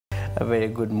A very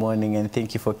good morning, and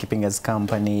thank you for keeping us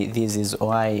company. This is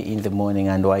Y in the morning,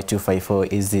 and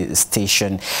Y254 is the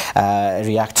station.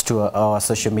 React to our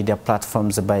social media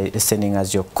platforms by sending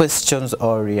us your questions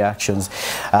or reactions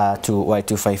to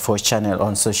Y254 channel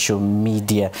on social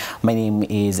media. My name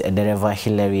is Dereva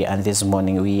Hillary, and this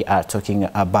morning we are talking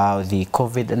about the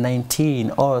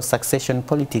COVID-19 or succession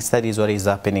politics. That is what is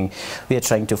happening. We are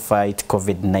trying to fight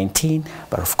COVID-19,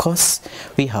 but of course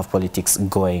we have politics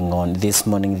going on. This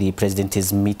morning the president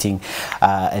is meeting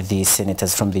the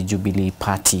senators from the Jubilee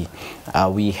Party.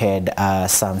 We had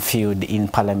some feud in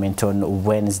Parliament on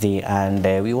Wednesday, and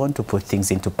we want to put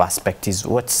things into perspectives.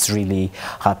 What's really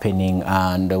happening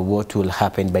and what will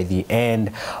happen by the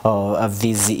end of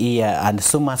this year, and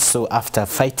so much so after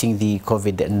fighting the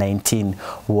COVID-19,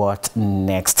 what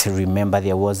next? Remember,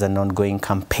 there was an ongoing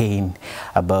campaign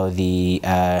about the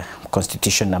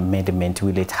constitution amendment.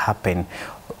 Will it happen?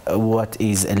 What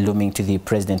is looming to the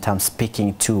president? I'm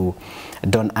speaking to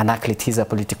Don Anaclet. He's a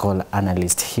political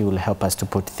analyst. He will help us to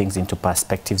put things into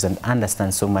perspectives and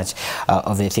understand so much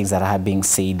of the things that are being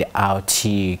said out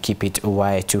here. Keep it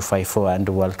Y254 and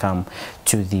welcome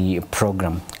to the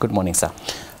program. Good morning, sir.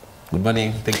 Good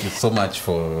morning. Thank you so much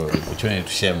for the opportunity to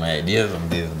share my ideas on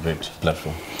this great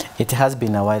platform. It has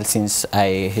been a while since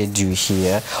I heard you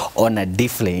here on a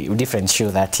different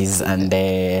show, that is, and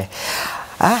a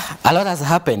lot has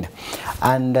happened,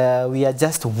 and we are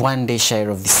just one day shy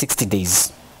of the 60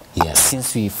 days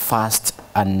since we first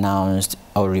announced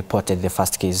or reported the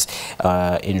first case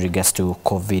in regards to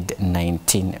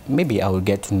COVID-19. Maybe I will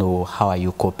get to know, how are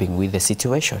you coping with the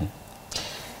situation?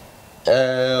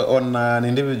 On an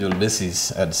individual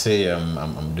basis, I'd say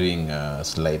I'm doing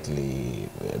slightly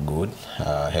good,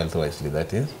 health-wisely,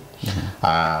 that is.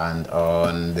 And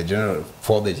on the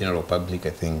for the general public,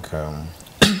 I think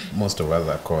most of us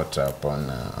are caught up on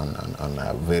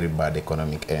a very bad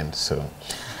economic end. So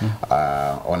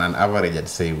on an average, I'd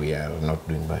say we are not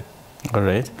doing bad. All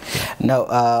right.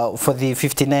 Now, for the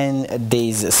 59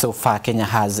 days so far, Kenya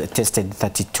has tested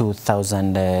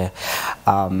 32,000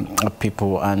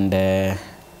 people, and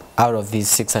out of these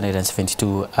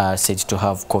 672 are said to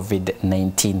have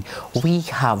COVID-19. We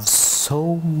have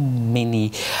so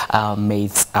many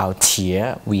myths out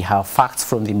here. We have facts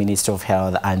from the Ministry of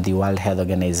Health and the World Health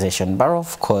Organization, but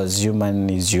of course, human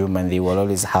is human. They will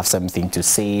always have something to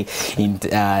say, in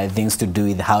things to do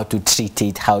with how to treat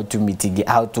it, how to mitigate,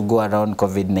 how to go around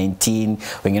COVID-19.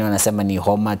 When you know, wanasema ni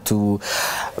homa too.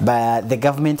 But the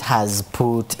government has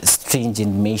put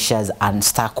stringent measures and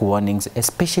stark warnings,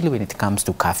 especially when it comes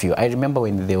to curfew. I remember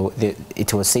when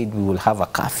it was said we will have a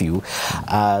curfew,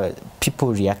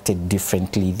 people reacted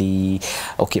differently. The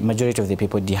majority of the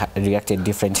people reacted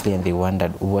differently, and they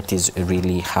wondered what is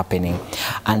really happening.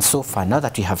 And so far, now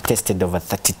that we have tested over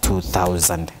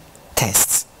 32,000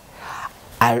 tests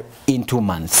in 2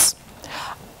 months,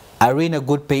 are we in a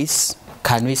good pace?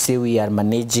 Can we say we are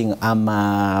managing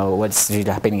what's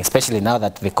really happening, especially now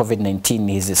that the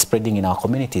COVID-19 is spreading in our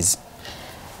communities?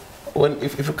 Well,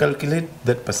 if you calculate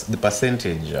that the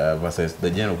percentage versus the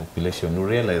general population, you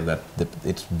realize that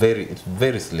it's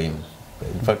very slim.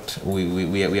 In fact,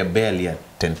 we are barely at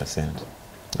 10%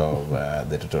 of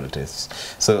the total tests.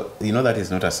 So you know that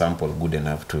is not a sample good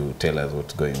enough to tell us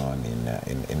what's going on in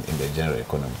the general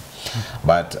economy.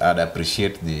 But I'd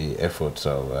appreciate the efforts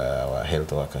of our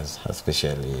health workers,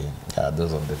 especially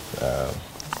those on the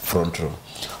front row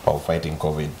of fighting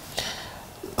COVID.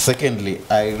 Secondly,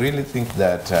 I really think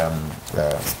that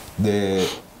the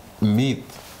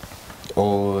myth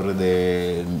or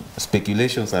the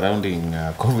speculation surrounding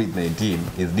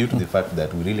COVID-19 is due to the fact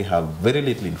that we really have very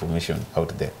little information out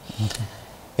there.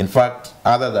 In fact,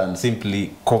 other than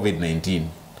simply COVID-19,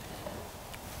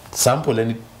 sample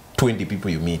any 20 people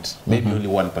you meet, maybe only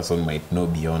one person might know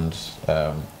beyond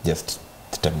just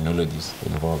the terminologies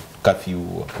involved, curfew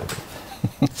or whatever.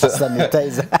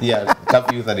 Sanitizer. Yeah,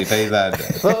 curfew, sanitizer.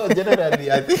 So generally,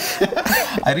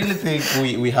 I really think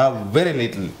we have very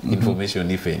little information,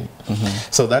 if any.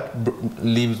 So that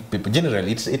leaves people.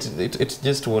 Generally, it's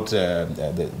just what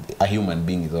a human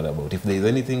being is all about. If there is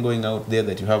anything going out there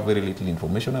that you have very little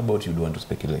information about, you don't want to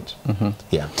speculate.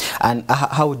 Yeah. And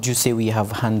how would you say we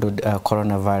have handled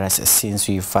coronavirus since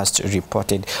we first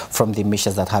reported, from the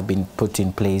measures that have been put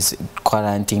in place,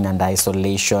 quarantine and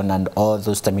isolation and all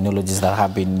those terminologies that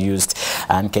have been used,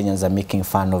 and Kenyans are making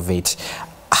fun of it?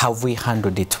 Have we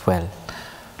handled it well?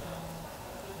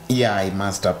 Yeah, I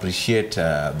must appreciate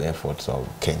the efforts of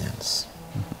Kenyans.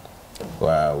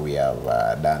 We have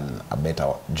done a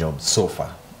better job so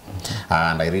far.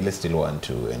 And I really still want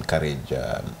to encourage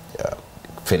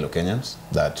fellow Kenyans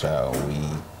that we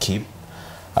keep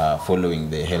following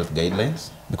the health guidelines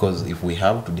Because if we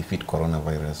have to defeat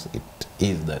coronavirus, it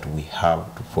is that we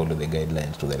have to follow the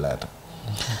guidelines to the letter.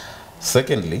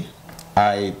 Secondly,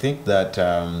 I think that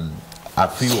a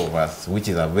few of us, which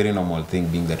is a very normal thing,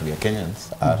 being that we are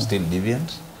Kenyans, are still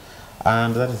deviant.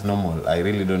 And that is normal. I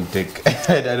really don't take,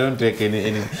 I don't take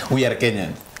any, we are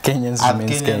Kenyans. Kenyans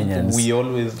remains Kenyans. We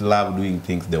always love doing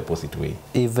things the opposite way.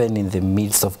 Even in the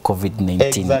midst of COVID-19.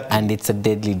 Exactly. And it's a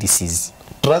deadly disease.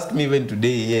 Trust me, even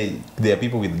today, yeah, there are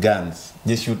people with guns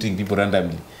just shooting people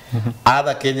randomly.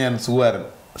 Other Kenyans who are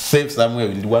safe somewhere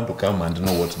will want to come and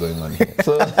know what's going on here.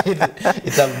 So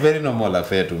it's a very normal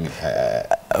affair to me.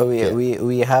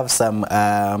 We have some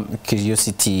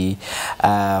curiosity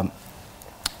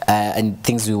and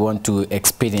things we want to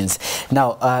experience.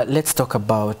 Now, let's talk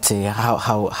about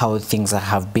how things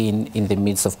have been in the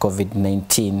midst of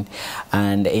COVID-19.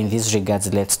 And in these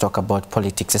regards, let's talk about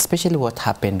politics, especially what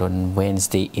happened on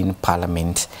Wednesday in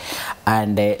Parliament.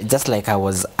 And just like I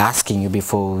was asking you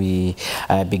before we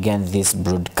began this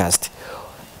broadcast,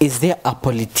 is there a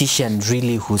politician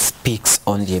really who speaks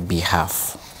on their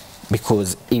behalf?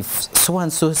 Because if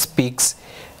so-and-so speaks,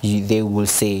 they will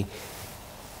say,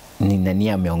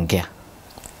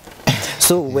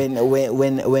 so when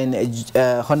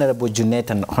Honorable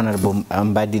Junet and Honorable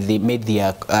Mbadi, they made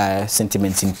their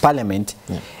sentiments in Parliament,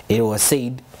 it was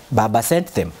said Baba sent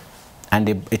them, and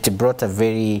it brought a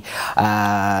very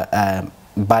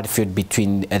bad feud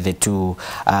between the two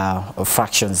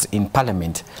fractions in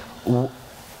Parliament.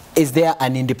 Is there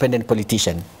an independent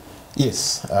politician?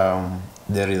 Yes,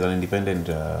 there is an independent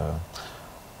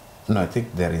no, I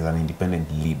think there is an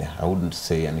independent leader. I wouldn't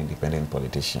say an independent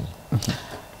politician.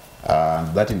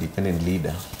 That independent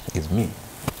leader is me.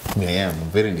 I am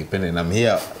very independent. I'm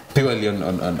here purely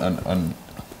on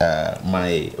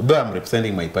my, though I'm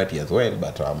representing my party as well,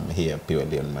 but I'm here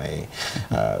purely on my,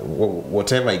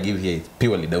 whatever I give here is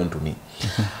purely down to me.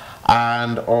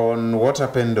 And on what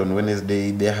happened on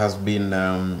Wednesday, there has been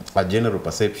a general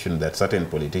perception that certain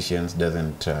politicians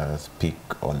doesn't speak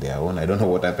on their own. I don't know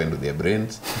what happened to their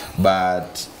brains,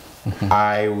 but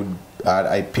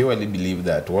I purely believe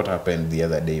that what happened the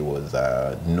other day was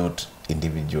not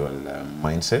individual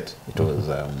mindset. It was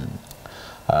a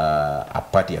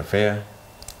party affair,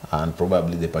 and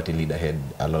probably the party leader had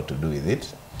a lot to do with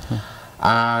it.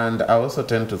 And I also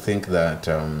tend to think that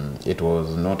it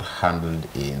was not handled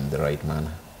in the right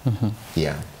manner.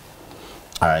 Yeah.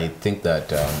 I think that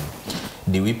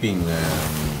the whipping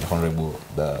Honorable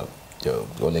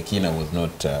Olekina was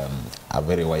not a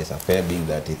very wise affair, being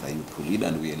that it's a youthful leader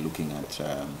and we are looking at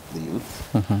the youth.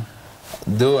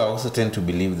 Though I also tend to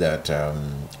believe that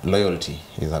loyalty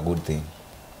is a good thing.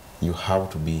 You have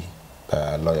to be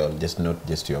loyal, not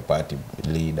just to your party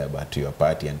leader, but to your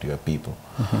party and to your people.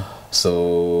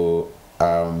 So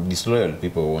disloyal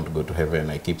people won't go to heaven.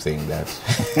 I keep saying that.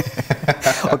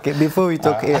 Okay, before we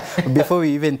talk, before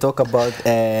we even talk about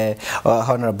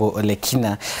Honorable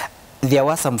Olekina, there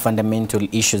were some fundamental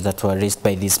issues that were raised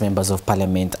by these members of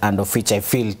parliament, and of which I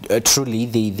feel truly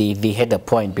they had a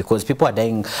point, because people are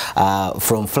dying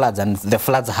from floods, and the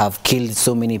floods have killed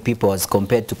so many people as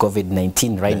compared to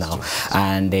COVID-19 right now. True.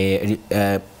 And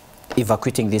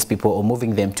evacuating these people or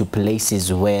moving them to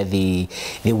places where they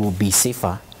will be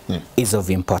safer is of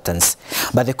importance.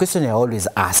 But the question I always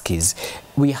ask is,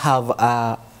 we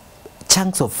have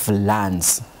chunks of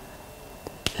lands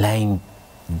lying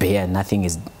bare, nothing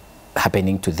is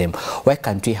happening to them. Why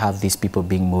can't we have these people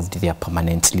being moved there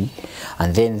permanently?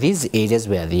 And then these areas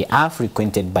where they are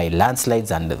frequented by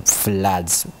landslides and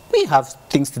floods, we have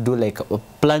things to do like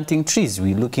planting trees.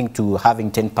 We're looking to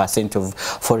having 10% of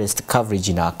forest coverage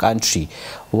in our country.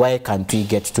 Why can't we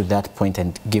get to that point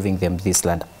and giving them this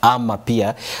land?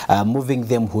 Amapia, moving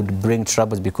them would bring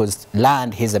troubles, because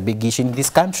land is a big issue in this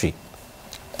country.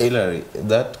 Hilary,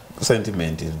 that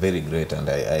sentiment is very great, and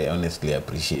I honestly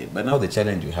appreciate. But now the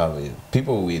challenge we have is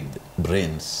people with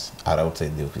brains are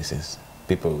outside the offices.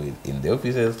 People in the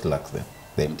offices lack them.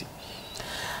 They're empty.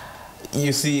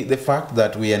 You see, the fact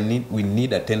that we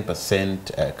need a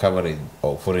 10% coverage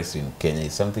of forest in Kenya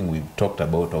is something we've talked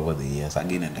about over the years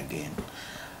again and again.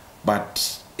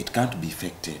 But it can't be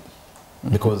effected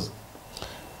because,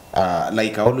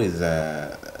 like I always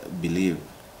believe,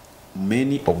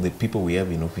 many of the people we have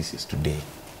in offices today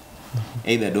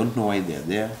either don't know why they're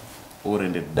there or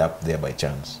ended up there by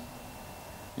chance.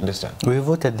 Understand? We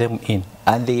voted them in,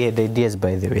 and they had ideas,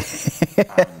 by the way.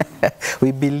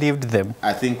 We believed them.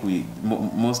 I think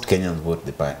most Kenyans vote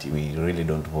the party. We really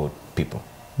don't vote people.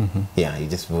 Yeah, you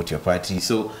just vote your party.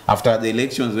 So after the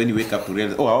elections, when you wake up to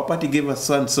realize, oh, our party gave us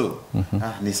so and so,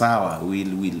 Nisawa,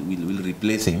 we'll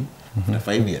replace him after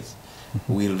 5 years.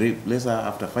 We'll replace her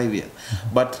after 5 years.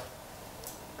 But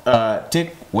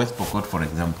Take West Pokot, for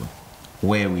example,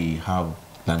 where we have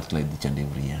landslides each and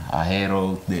every year.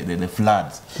 Ahero, the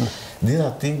floods. These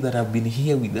are things that have been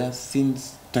here with us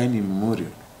since time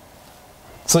immemorial.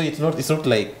 So it's not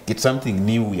like it's something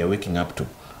new we are waking up to.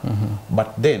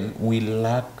 But then we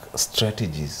lack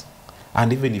strategies.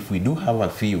 And even if we do have a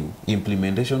few,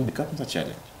 implementation becomes a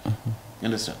challenge. You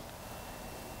understand?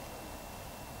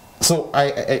 So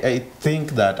I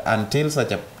think that until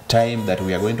such a time that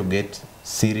we are going to get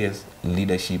serious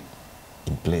leadership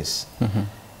in place,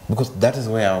 because that is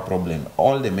where our problem,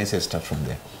 all the messes start from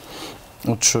there.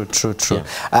 True. Yeah.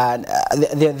 And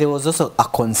there was also a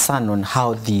concern on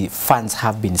how the funds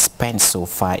have been spent so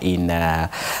far in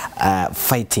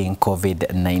fighting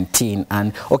COVID-19.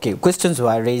 And okay, questions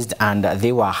were raised and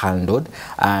they were handled.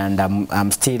 And I'm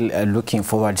still looking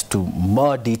forward to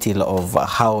more detail of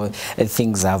how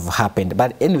things have happened.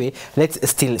 But anyway, let's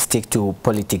still stick to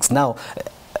politics. Now,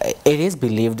 it is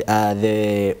believed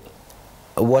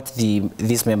what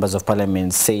these members of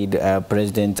parliament said,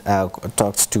 President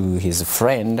talked to his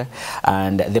friend,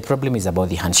 and the problem is about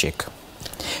the handshake.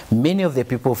 Many of the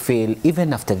people feel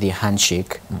even after the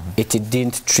handshake, it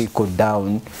didn't trickle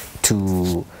down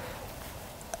to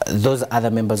those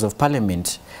other members of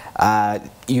parliament.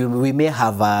 We may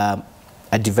have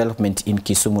a development in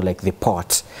Kisumu like the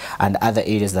port and other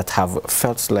areas that have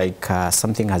felt like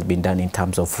something has been done in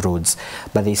terms of roads,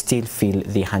 but they still feel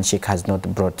the handshake has not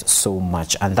brought so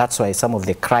much. And that's why some of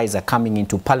the cries are coming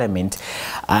into parliament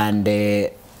and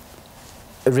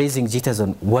raising jitters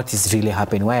on what is really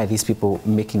happening. Why are these people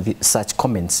making such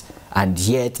comments? And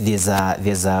yet there's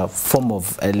a form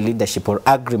of leadership or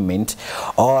agreement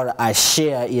or a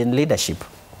share in leadership.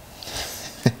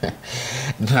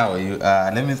 Now,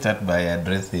 let me start by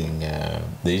addressing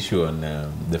the issue on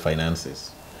the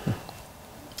finances.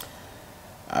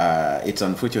 It's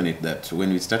unfortunate that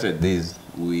when we started this,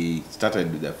 we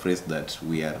started with the phrase that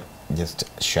we are just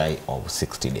shy of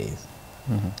 60 days,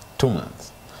 2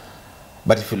 months.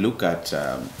 But if you look at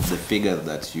the figures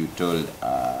that you told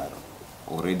are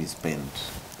already spent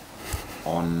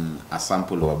on a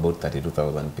sample of about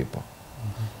 32,000 people,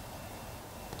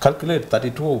 calculate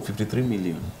 32 or 53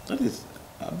 million. That is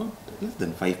about less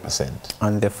than 5%.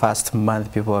 On the first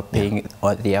month, people are paying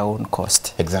at their own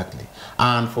cost. Exactly.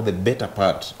 And for the better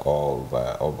part of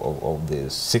the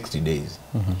 60 days,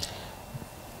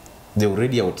 the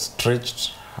already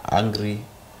outstretched, angry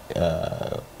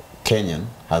Kenyan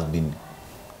has been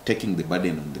taking the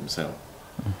burden on themselves.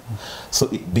 So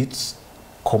it beats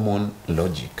common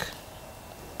logic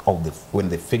of when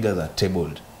the figures are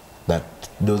tabled that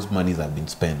those monies have been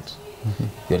spent.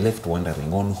 You're left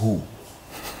wondering on who.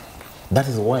 That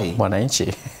is why.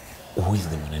 Mwananchi. Who is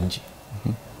the Mwananchi?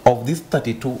 Of these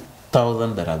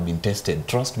 32,000 that have been tested,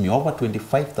 trust me, over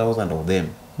 25,000 of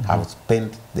them have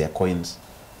spent their coins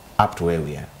up to where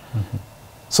we are.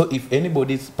 So if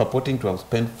anybody is purporting to have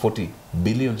spent 40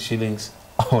 billion shillings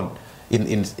on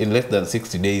in less than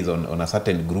 60 days on a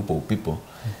certain group of people,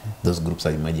 those groups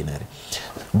are imaginary.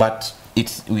 But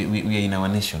we are in our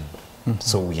nation,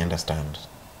 so we understand.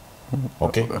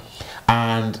 Okay?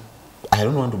 And I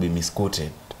don't want to be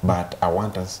misquoted, but I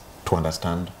want us to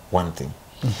understand one thing,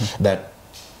 that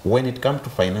when it comes to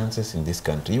finances in this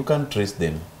country, you can't trace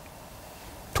them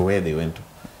to where they went to.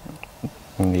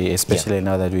 Especially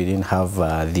now that we didn't have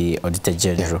the Auditor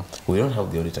General. We don't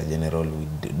have the Auditor General. We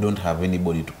don't have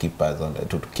anybody to keep us on,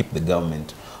 to keep the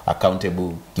government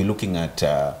accountable. You're looking at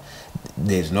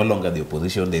there's no longer the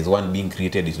opposition. There's one being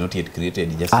created. It's not yet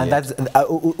created. Just and yet. That's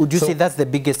would you say that's the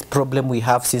biggest problem we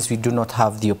have, since we do not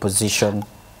have the opposition?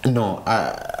 No,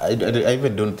 I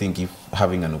even don't think if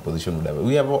having an opposition would have.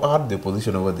 We have had the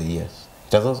opposition over the years.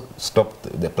 It has not stopped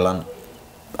the plan.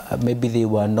 Maybe they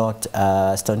were not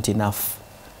stunt enough.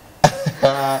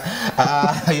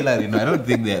 Hillary, no, I don't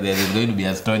think there is going to be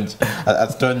a staunch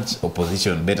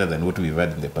opposition better than what we've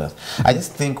had in the past. I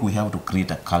just think we have to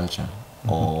create a culture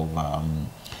of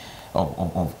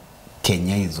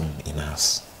Kenyaism in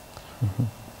us.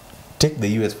 Take the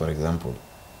US, for example.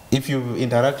 If you've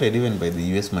interacted even by the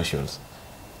US marshals,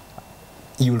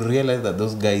 you'll realize that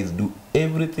those guys do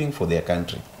everything for their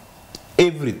country.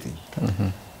 Everything.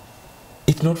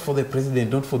 It's not for the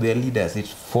president, not for their leaders,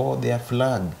 it's for their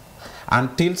flag.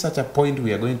 Until such a point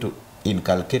we are going to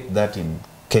inculcate that in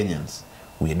Kenyans,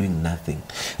 we are doing nothing.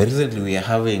 Recently we are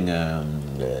having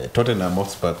Tottenham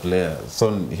Hotspur player,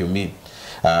 Son Heung-min,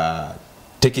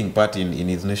 taking part in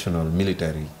his national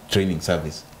military training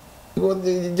service.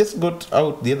 He just got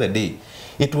out the other day.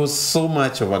 It was so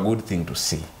much of a good thing to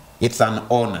see. It's an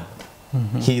honor.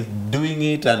 He's doing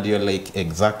it and you're like,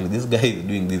 exactly, this guy is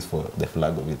doing this for the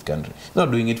flag of his country. He's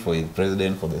not doing it for his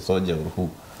president, for the soldier or who.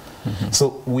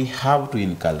 So we have to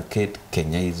inculcate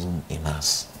Kenyaism in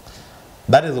us.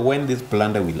 That is when this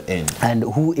plunder will end. And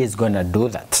who is going to do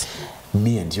that?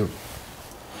 Me and you.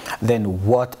 Then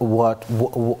why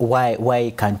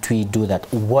can't we do that?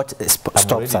 What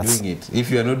stops us? Doing it.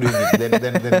 If you are not doing it,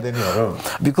 then you are wrong.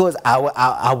 Because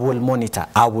I will monitor,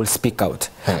 I will speak out.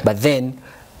 But then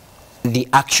the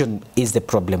action is the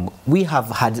problem. We have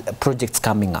had projects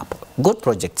coming up, good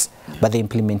projects, but the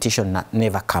implementation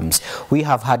never comes. We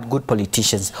have had good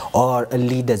politicians or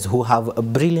leaders who have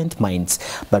brilliant minds,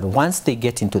 but once they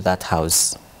get into that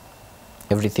house,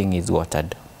 everything is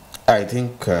watered. I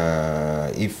think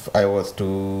if I was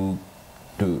to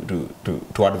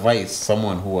advise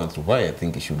someone who wants to vie, I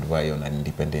think he should vie on an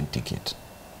independent ticket.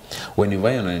 When you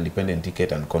vie on an independent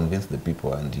ticket and convince the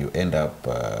people and you end up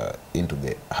into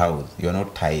the house, you're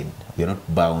not tied, you're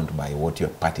not bound by what your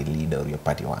party leader or your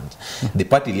party wants. The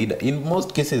party leader, in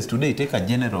most cases today, take a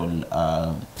general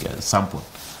sample,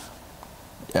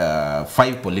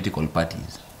 5 political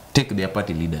parties, take their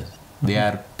party leaders. They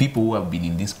are people who have been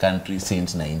in this country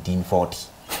since 1940.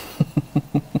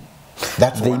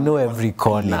 They know every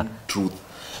corner. Truth.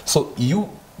 So you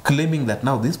claiming that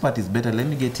now this party is better, let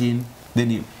me get in,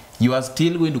 then you are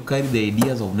still going to carry the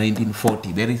ideas of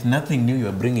 1940. There is nothing new you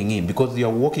are bringing in, because you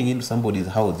are walking into somebody's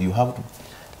house. You have to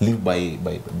live by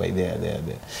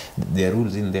their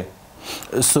rules in there.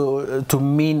 So to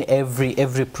mean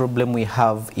every problem we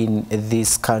have in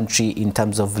this country in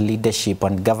terms of leadership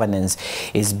and governance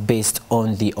is based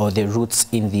on the roots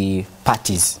in the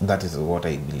parties. That is what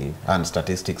I believe, and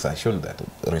statistics have shown that.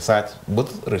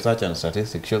 Both research and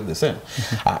statistics show the same.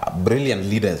 Brilliant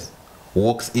leaders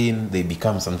walks in, they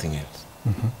become something else.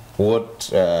 What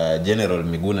General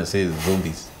Miguna says,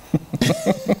 zombies.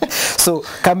 So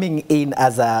coming in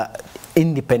as a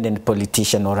independent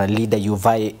politician or a leader, you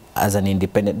vie as an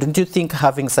independent, don't you think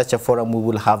having such a forum, we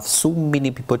will have so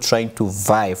many people trying to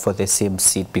vie for the same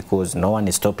seat because no one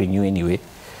is stopping you anyway?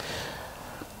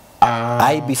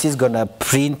 IBC is going to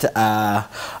print a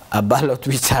ballot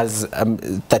which has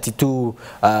 32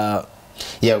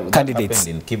 candidates.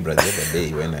 Happened in Kibra the other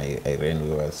day when I ran.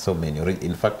 We were so many.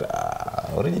 In fact,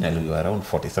 originally we were around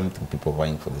 40-something people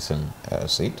vying for the same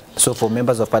seat. So for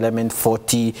members of parliament,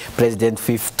 40, president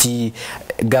 50,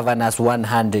 governors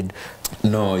 100.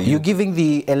 No, you're giving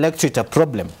the electorate a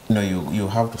problem. No, you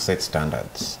have to set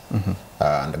standards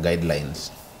and guidelines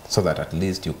so that at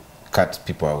least you cut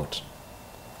people out.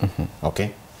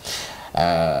 Okay.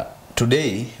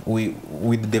 Today,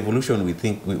 with devolution,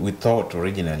 we thought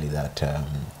originally that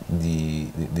the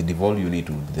devolved unit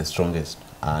would be the strongest,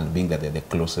 and being that they're the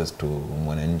closest to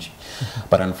Mwananchi.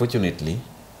 But unfortunately,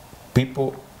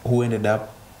 people who ended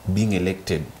up being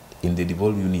elected in the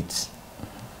devolved units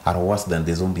are worse than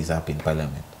the zombies up in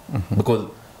parliament, because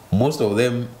most of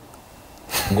them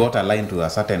got aligned to a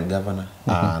certain governor,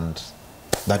 and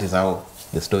that is how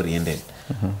the story ended.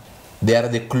 They are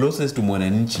the closest to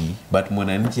Mwananchi, but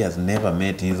Mwananchi has never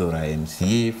met his or her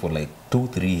MCA for like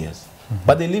 2-3 years.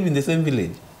 But they live in the same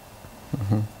village.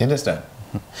 You understand?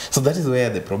 So that is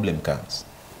where the problem comes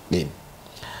in.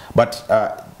 But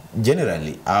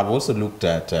generally, I've also looked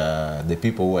at the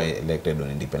people who are elected on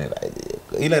independent.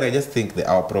 I just think that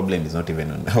our problem is not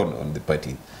even on the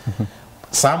party.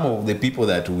 Some of the people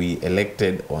that we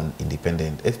elected on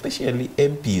independent, especially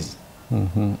MPs,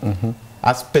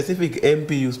 a specific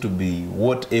MP used to be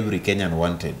what every Kenyan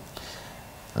wanted.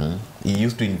 He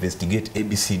used to investigate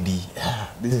ABCD.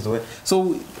 This is where.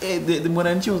 So the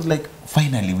Mwananchi was like,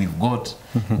 finally, we've got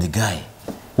the guy.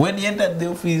 When he entered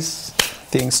the office,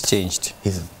 things changed.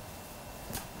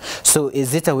 So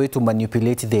is it a way to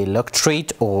manipulate the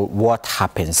electorate, or what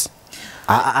happens?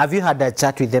 Have you had a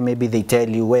chat with them? Maybe they tell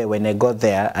you, where when I got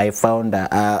there, I found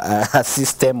a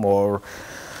system, or...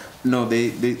 No,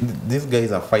 these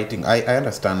guys are fighting. I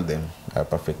understand them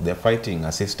perfect. They're fighting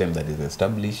a system that is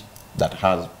established, that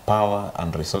has power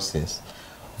and resources,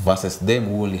 versus them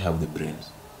who only have the brains.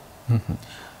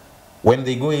 When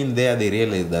they go in there, they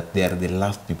realize that they are the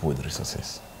last people with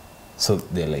resources. So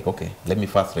they're like, okay, let me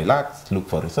first relax, look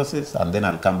for resources, and then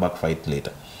I'll come back, fight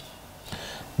later.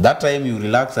 That time you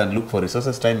relax and look for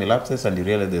resources, time elapses, and you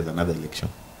realize there's another election.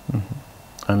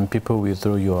 And people will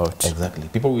throw you out. Exactly.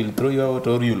 People will throw you out,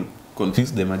 or you'll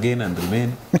confuse them again and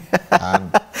remain.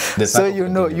 And so you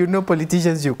know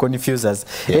politicians, you confuse us.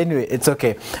 Yeah. Anyway, it's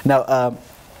okay. Now,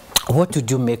 what would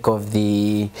you make of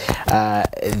the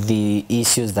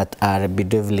issues that are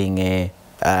bedeviling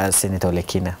Senator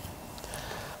Olekina?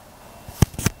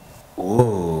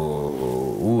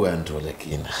 Oh, and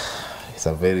Olekina. He's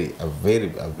a very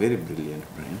brilliant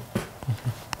brain,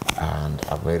 and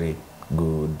a very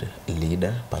good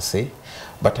leader per se.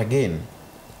 But again,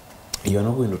 you're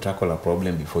not going to tackle a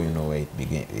problem before you know where it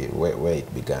began. Where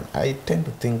it began. I tend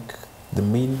to think the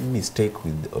main mistake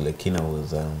with Olekina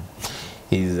was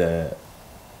his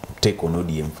take on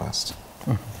ODM first.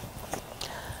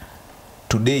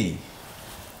 Today,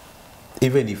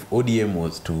 even if ODM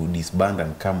was to disband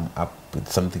and come up with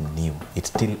something new, it's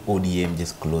still ODM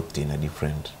just clothed in a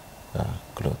different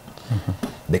cloth.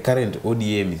 The current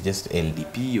ODM is just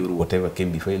LDP or whatever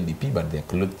came before LDP, but they're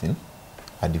clothed in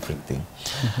a different thing.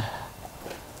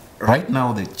 Right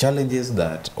now, the challenges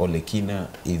that Olekina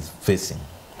is facing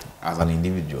as an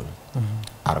individual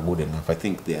are good enough. I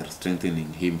think they are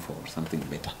strengthening him for something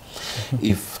better.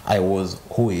 If I was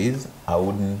who he is, I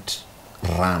wouldn't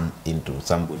run into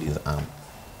somebody's arm.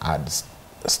 I'd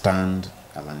stand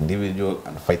as an individual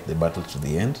and fight the battle to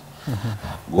the end.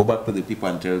 Go back to the people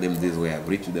and tell them, this is where I've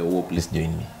reached the war, please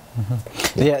join me.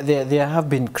 There have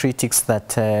been critics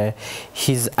that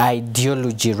his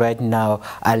ideology right now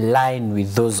align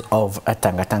with those of a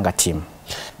Tanga team.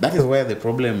 That is where the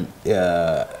problem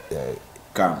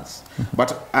comes.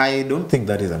 But I don't think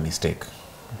that is a mistake.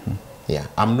 Yeah,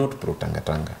 I'm not pro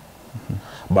Tanga.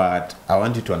 But I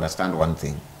want you to understand one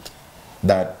thing,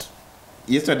 that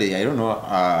yesterday, I don't know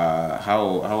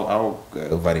how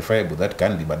verifiable that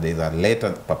can be, but there's a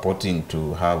letter purporting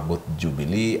to have both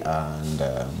Jubilee and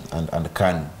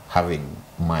CAN having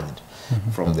merged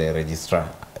from the registrar.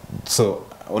 So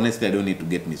honestly, I don't need to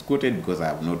get misquoted because I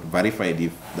have not verified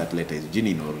if that letter is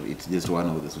genuine or it's just one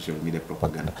of the social media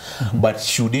propaganda. But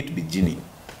should it be genuine?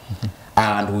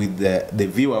 And with the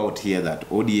view out here that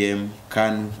ODM,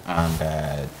 CAN,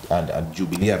 and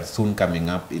Jubilee are soon coming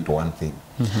up into one thing.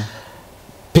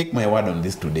 Pick my word on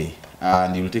this today,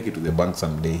 and you'll take it to the bank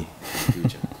someday in the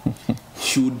future.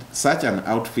 Should such an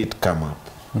outfit come up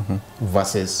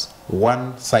versus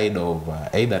one side of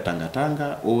either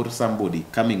Tanga or somebody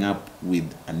coming up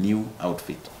with a new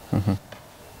outfit,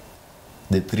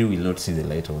 the three will not see the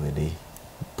light of the day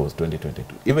post-2022,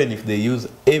 even if they use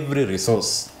every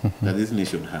resource that this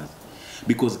nation has.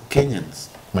 Because Kenyans,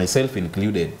 myself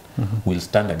included, will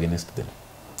stand against them.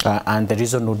 And the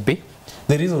reason would be?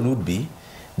 The reason would be,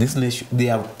 this nation, they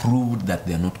have proved that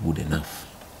they are not good enough.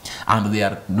 And they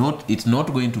are not, it's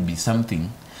not going to be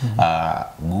something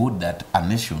good that a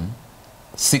nation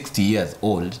 60 years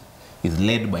old is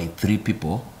led by three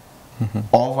people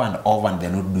over and over, and they're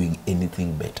not doing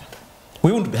anything better.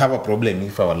 We wouldn't have a problem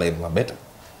if our lives were better.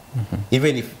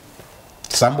 Even if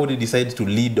somebody decides to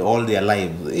lead all their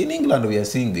lives. In England, we are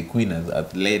seeing the Queen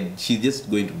as led. She's just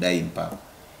going to die in power.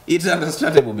 It's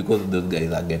understandable because those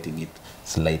guys are getting it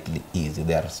slightly easy.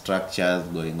 There are structures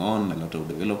going on, a lot of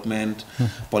development,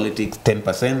 politics, 10%,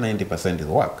 90% is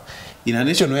work. In a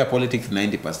nation where politics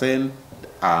 90%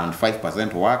 and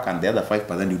 5% work, and the other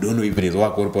 5% you don't know if it is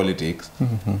work or politics,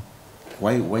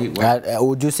 why?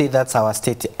 Would you say that's our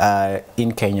state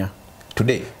in Kenya?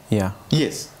 Today? Yeah.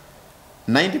 Yes.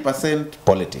 90%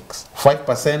 politics,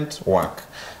 5% work,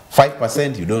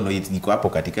 5% you don't know, it's iko hapo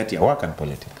katikati ya work and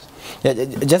politics. Yeah,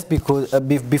 just because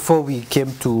before we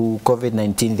came to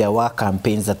COVID-19, there were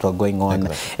campaigns that were going on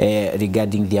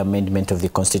regarding the amendment of the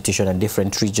constitution, and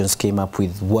different regions came up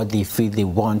with what they feel they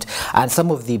want. And some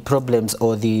of the problems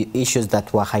or the issues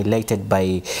that were highlighted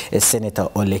by Senator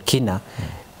Olekina,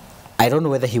 I don't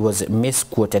know whether he was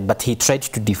misquoted, but he tried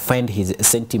to defend his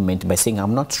sentiment by saying,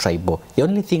 I'm not tribal. The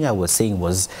only thing I was saying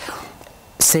was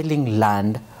selling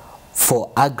land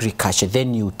for agriculture,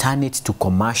 then you turn it to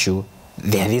commercial,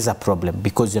 there is a problem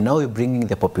because now you're bringing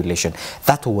the population.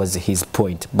 That was his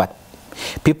point, but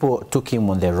people took him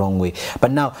on the wrong way. But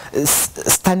now,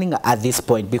 standing at this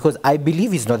point, because I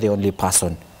believe he's not the only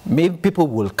person, maybe people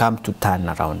will come to turn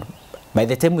around. By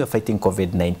the time we're fighting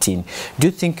COVID-19, do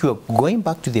you think you're going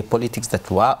back to the politics that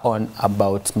were on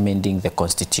about mending the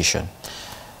constitution?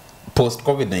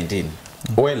 Post-COVID-19?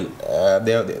 Well,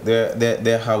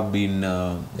 there have been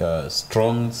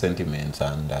strong sentiments,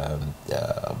 and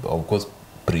of course,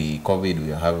 pre-COVID,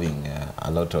 we are having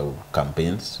a lot of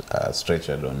campaigns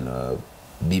structured on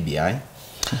BBI.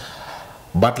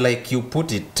 But like you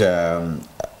put it, and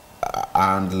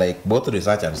like both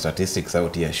research and statistics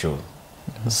out here show,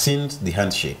 since the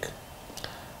handshake,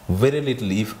 very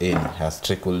little, if any, has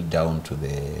trickled down to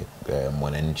the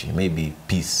mwananchi, maybe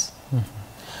peace.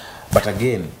 But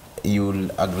again, you'll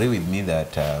agree with me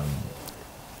that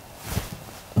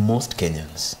most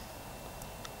Kenyans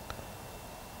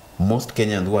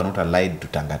who are not allied to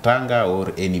Tanga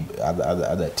or any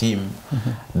other team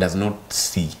does not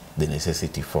see the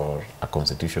necessity for a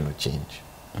constitutional change.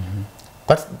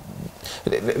 But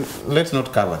let's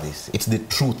not cover this. It's the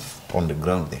truth on the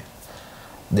ground there.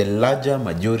 The larger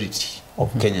majority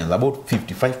of Kenyans, about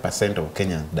 55% of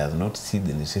Kenyans does not see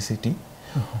the necessity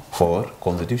for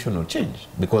constitutional change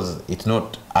because it's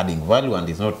not adding value and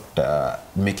it's not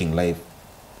making life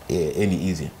any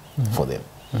easier for them.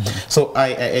 So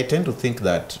I tend to think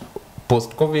that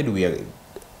post-COVID we are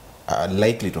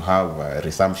likely to have a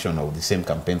resumption of the same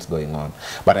campaigns going on,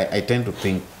 but I tend to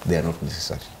think they are not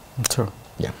necessary. True.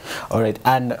 Yeah. All right.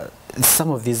 And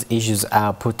some of these issues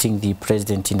are putting the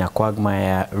president in a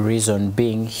quagmire, reason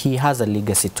being he has a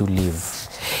legacy to leave.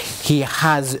 He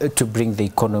has to bring the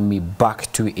economy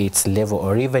back to its level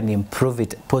or even improve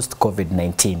it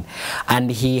post-COVID-19. And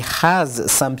he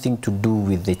has something to do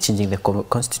with the changing the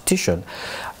constitution.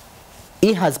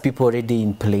 He has people already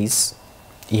in place.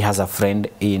 He has a friend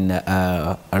in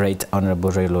Right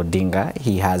Honorable Raila Odinga.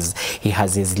 He has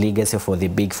his legacy for the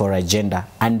Big Four agenda,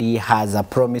 and he has a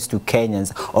promise to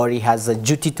Kenyans, or he has a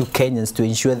duty to Kenyans to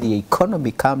ensure the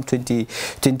economy come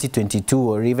 2022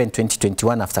 or even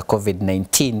 2021 after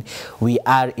COVID-19, we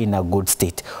are in a good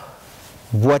state.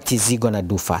 What is he gonna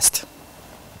do first?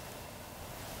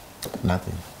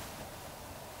 Nothing.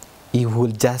 He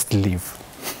will just leave.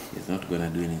 He's not gonna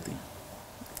do anything.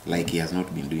 Like he has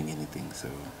not been doing anything, so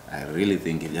I really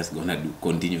think he's just gonna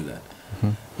continue that.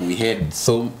 We had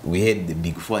the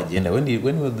Big Four agenda.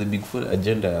 When was the Big Four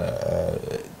agenda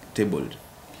tabled?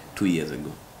 2 years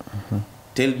ago.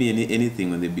 Tell me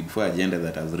anything on the Big Four agenda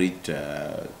that has reached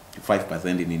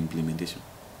 5% in implementation.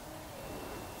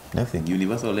 Nothing.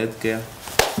 Universal health care,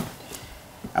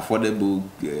 affordable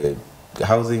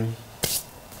housing.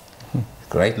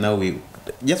 Right now we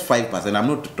just 5%. I'm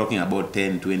not talking about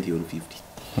 10, 20, or 50.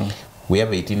 We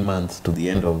have 18 months to the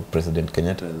end of President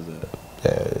Kenyatta's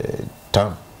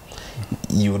term.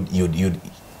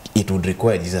 It would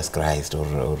require Jesus Christ or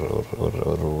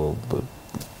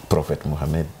Prophet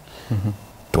Muhammad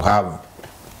to have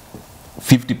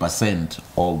 50%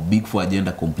 of Big Four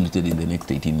agenda completed in the next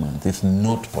 18 months. It's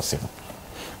not possible.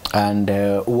 And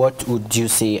what would you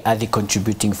say are the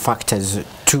contributing factors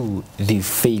to the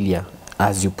failure,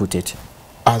 as you put it?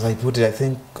 As I put it, I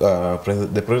think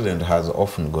the president has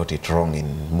often got it wrong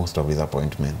in most of his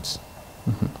appointments.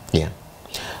 Yeah.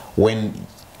 When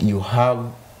you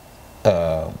have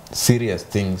serious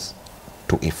things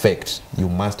to effect, you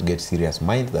must get serious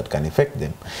minds that can effect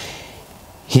them.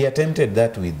 He attempted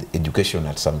that with education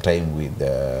at some time with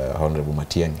Honorable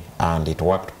Matiang'i, and it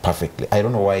worked perfectly. I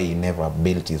don't know why he never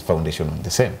built his foundation on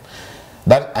the same.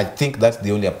 I think that's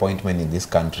the only appointment in this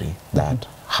country that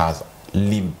has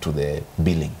lived to the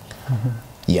billing.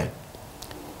 Yeah.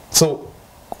 So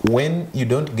when you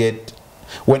don't get,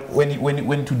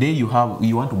 when today you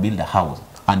want to build a house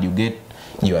and you get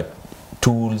your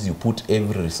tools, you put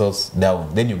every resource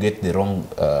down, then you get the wrong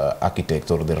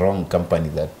architect or the wrong company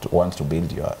that wants to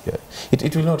build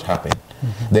it will not happen.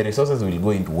 The resources will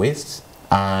go into waste,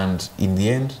 and in the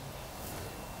end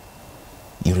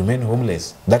you remain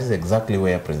homeless. That is exactly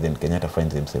where President Kenyatta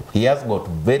finds himself. He has got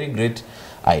very great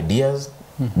ideas.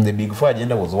 The Big Four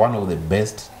agenda was one of the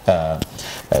best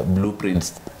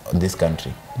blueprints in this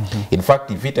country. In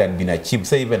fact, if it had been achieved,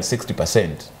 say even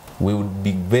 60%, we would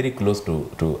be very close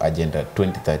to Agenda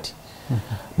 2030.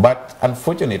 But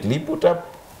unfortunately, put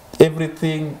up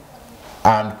everything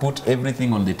and put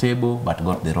everything on the table, but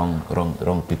got the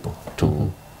wrong people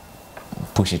to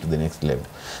push it to the next level.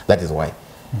 That is why.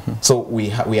 So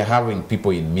we are having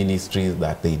people in ministries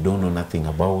that they don't know nothing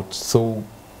about. So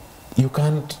you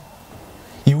won't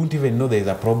even know there is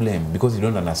a problem because you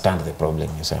don't understand the problem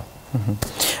yourself.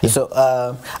 Yeah. So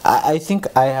I think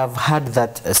I have heard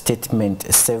that statement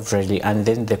severally, and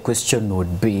then the question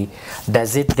would be,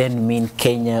 does it then mean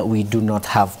Kenya we do not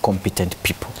have competent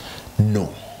people?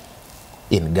 No.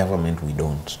 In government we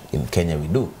don't. In Kenya we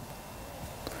do.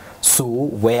 So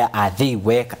where are they?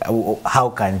 How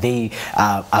can they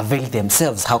avail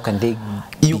themselves? How can they?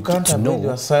 You can't avail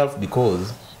yourself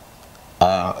because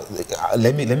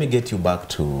let me get you back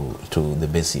to the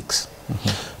basics.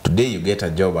 Today you get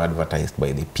a job advertised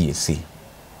by the PSC.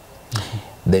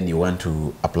 Then you want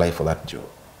to apply for that job.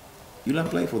 You'll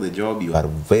apply for the job. You are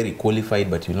very qualified,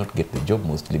 but you'll not get the job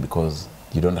mostly because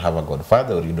you don't have a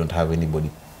godfather or you don't have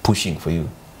anybody pushing for you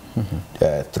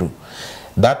through.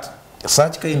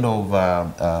 Such kind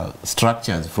of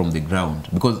structures from the ground,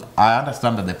 because I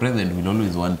understand that the president will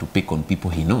always want to pick on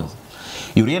people he knows.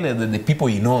 You realize that the people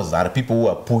he knows are people who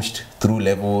are pushed through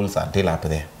levels until up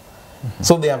there.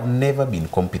 So they have never been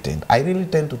competent. I really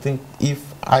tend to think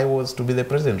if I was to be the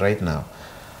president right now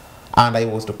and I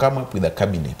was to come up with a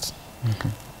cabinet,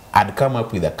 I'd come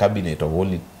up with a cabinet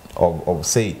of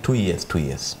say 2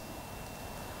 years.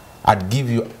 I'd give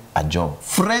you a job.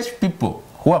 Fresh people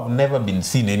who have never been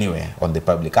seen anywhere on the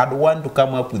public. I'd want to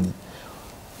come up with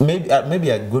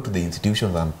maybe I go to the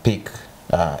institutions and pick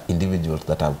individuals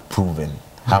that have proven,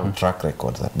 have track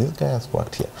records that this guy has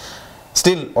worked here.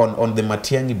 Still, on the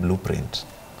Matiang'i blueprint,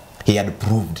 he had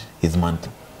proved his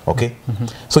mantle. Okay,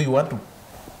 so you want to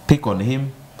pick on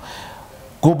him,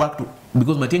 go back to,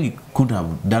 because Matiang'i couldn't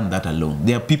have done that alone.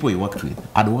 There are people he worked with.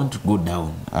 I don't want to go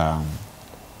down.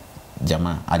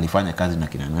 Jama alifanya kazi na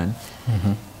kina nani.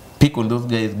 Pick on those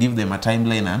guys, give them a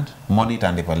timeline and monitor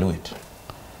and evaluate.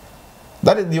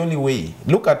 That is the only way.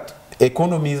 Look at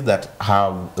economies that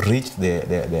have reached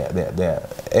their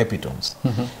epitomes.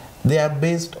 They are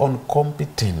based on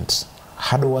competent,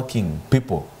 hardworking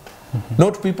people.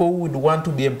 Not people who would want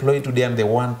to be employed today and they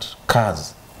want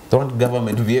cars. They want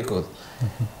government vehicles.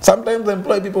 Sometimes they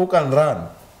employ people who can run.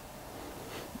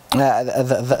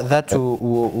 The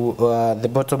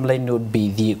bottom line would be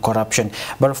the corruption.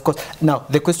 But of course, now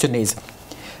the question is,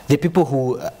 the people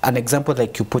who, an example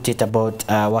like you put it about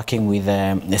working with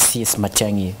C.S.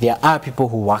 Matiang'i, there are people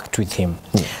who worked with him.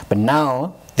 But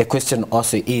now the question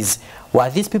also is, were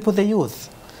these people the youth?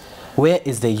 Where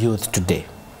is the youth today?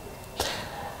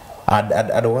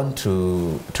 I'd want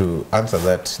to answer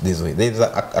that this way. There's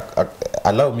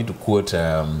allow me to quote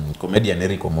comedian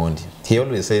Eric Omondi. He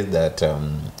always says that,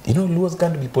 you know, Luos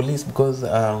can't be police because,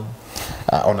 on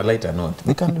a lighter note,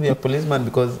 they can't be a policeman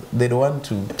because they don't want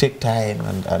to take time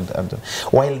and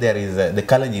while there is the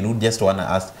Kalenjin who just want to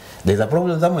ask, there's a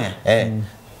problem somewhere,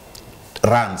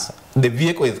 runs. The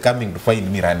vehicle is coming to find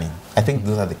me running. I think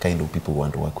those are the kind of people we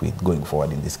want to work with going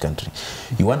forward in this country.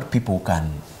 You want people who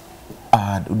can,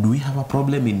 do we have a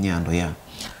problem in Nyando? Yeah.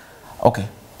 Okay,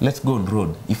 let's go on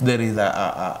road. If there is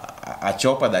a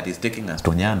chopper that is taking us to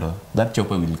Nyando, that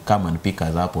chopper will come and pick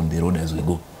us up on the road as we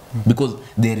go. Because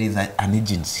there is an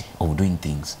agency of doing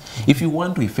things. If you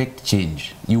want to effect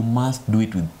change, you must do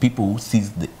it with people who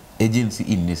sees the agency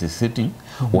in necessitating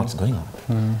what's going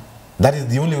on. That is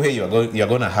the only way you're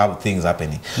going to have things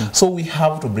happening. So we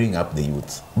have to bring up the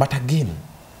youths. But again,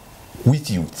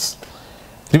 which youths?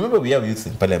 Remember, we have youths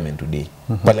in parliament today.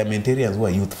 Parliamentarians who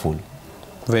are youthful.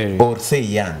 Or say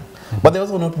young. But they're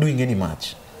also not doing any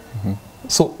much.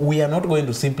 So we are not going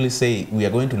to simply say we are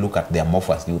going to look at the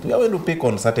amorphous youth. We are going to pick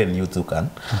on certain youth who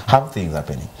can have things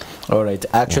happening. All right.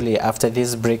 Actually, after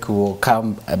this break, we will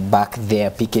come back there,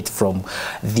 pick it from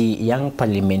the young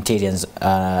parliamentarians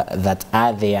that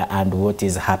are there and what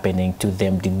is happening to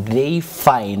them. Did they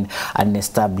find an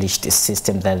established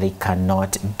system that they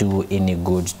cannot do any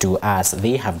good to us?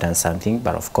 They have done something,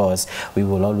 but of course, we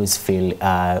will always feel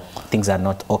things are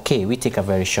not okay. We take a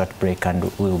very short break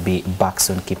and we'll be back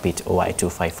soon. Keep it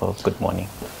Y254. Good morning.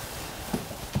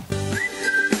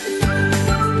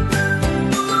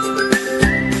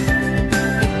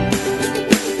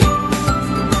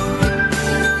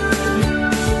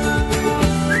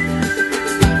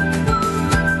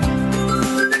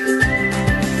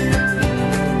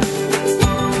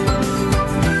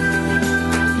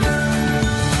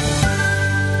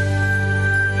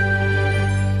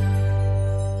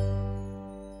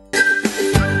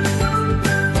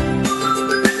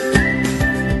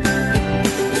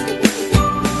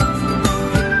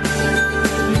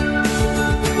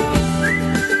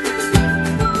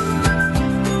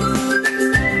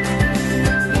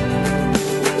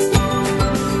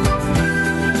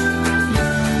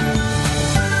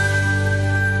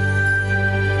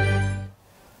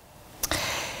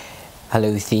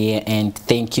 Hello there, and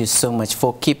thank you so much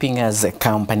for keeping us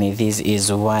company. This is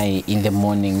why in the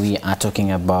morning we are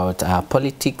talking about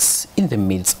politics in the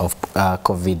midst of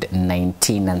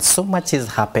COVID-19, and so much is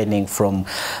happening from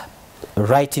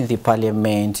right in the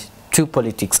parliament to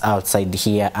politics outside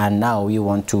here, and now we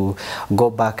want to go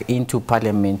back into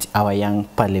parliament, our young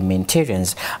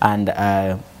parliamentarians,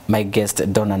 and my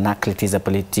guest, Donna Naklet, is a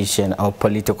politician or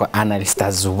political analyst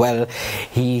as well.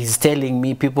 He's telling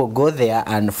me people go there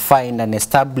and find an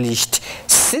established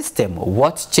system.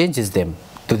 What changes them?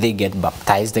 Do they get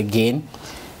baptized again?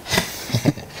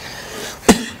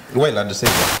 Well, I'd say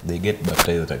that they get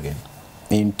baptized again.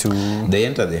 They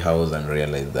enter the house and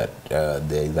realize that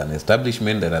there is an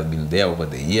establishment that has been there over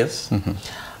the years.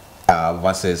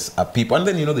 Versus a people, and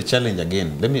then you know the challenge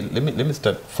again. Let me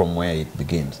start from where it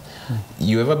begins.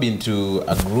 You ever been to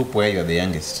a group where you're the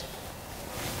youngest?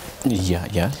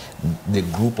 Yeah. The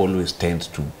group always tends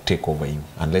to take over you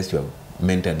unless you're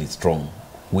mentally strong,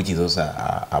 which is also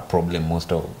a problem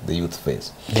most of the youth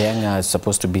face. The young are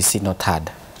supposed to be seen, not heard.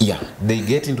 Yeah, they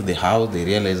get into the house, they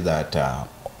realize that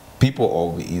people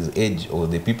of his age or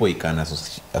the people he can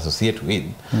associate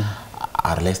with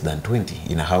are less than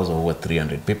 20 in a house of over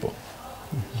 300 people.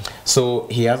 So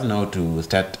he has now to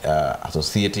start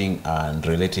associating and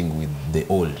relating with the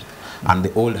old. And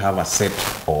they all have a set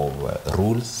of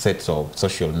rules, sets of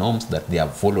social norms that they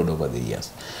have followed over the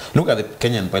years. Look at the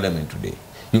Kenyan parliament today.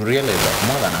 You realize that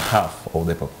more than half of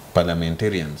the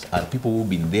parliamentarians are people who've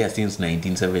been there since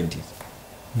 1970s.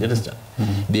 You understand?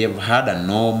 They have had a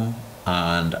norm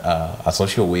and a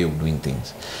social way of doing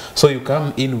things. So you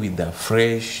come in with the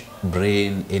fresh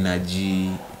brain,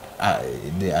 energy,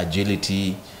 the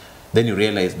agility, then you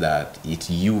realize that it's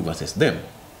you versus them.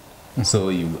 So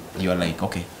you're like,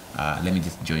 okay, let me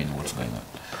just join what's going on.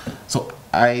 So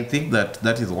I think that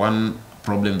that is one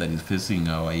problem that is facing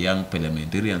our young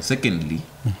parliamentarians. Secondly,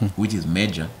 which is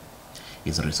major,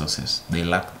 is resources. They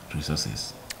lack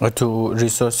resources. To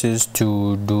resources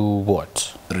to do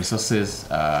what? Resources,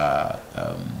 let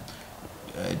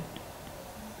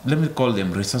me call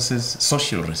them resources,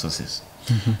 social resources.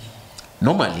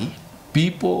 Normally,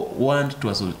 people want to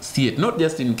associate, not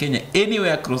just in Kenya,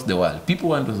 anywhere across the world, people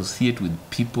want to associate with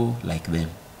people like them.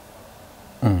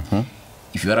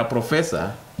 If you are a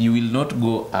professor, you will not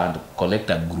go and collect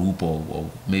a group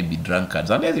of maybe drunkards,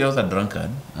 unless you're also a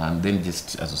drunkard, and then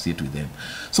just associate with them.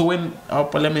 So when our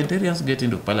parliamentarians get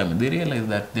into parliament, they realize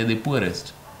that they're the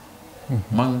poorest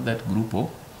among that group of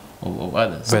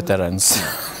others. Veterans.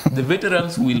 So the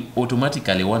veterans will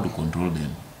automatically want to control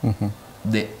them.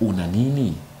 The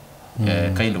unanini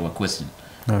kind of a question.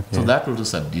 Okay. So that also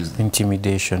subdues them.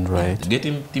 Intimidation, right? They get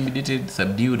intimidated,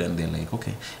 subdued, and they're like,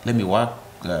 okay, let me work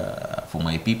for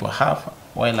my people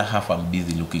while half I'm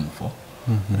busy looking for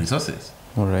resources.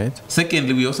 All right.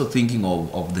 Secondly, we're also thinking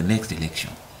of the next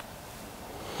election.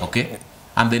 Okay?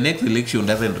 And the next election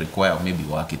doesn't require maybe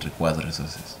work, it requires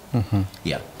resources.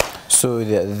 Yeah. So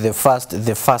the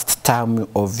first term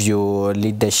of your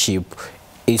leadership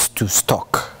is to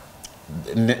stock.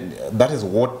 That is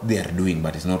what they are doing,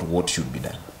 but it's not what should be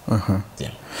done.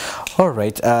 Yeah. All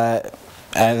right.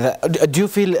 Do you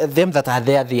feel them that are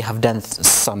there, they have done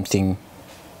something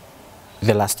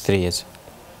the last 3 years?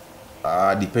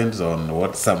 Depends on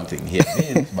what something here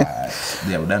means, but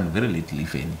they have done very little,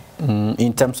 if any.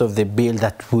 In terms of the bill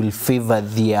that will favor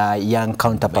their young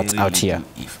counterparts Very out here?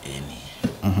 little, if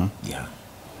any. Yeah.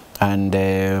 And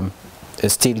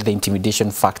still the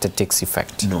intimidation factor takes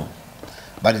effect? No.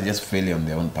 That is just failure on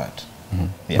their own part.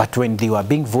 Yeah. But when they were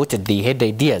being voted, they had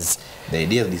ideas. The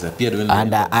ideas disappeared when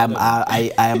And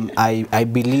I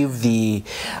believe the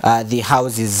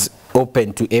House is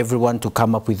open to everyone to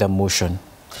come up with a motion.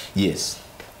 Yes.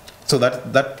 So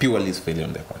that purely is failure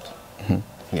on their part.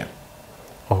 Yeah.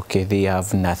 Okay, they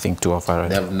have nothing to offer.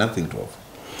 They have nothing to offer.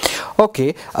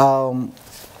 Okay.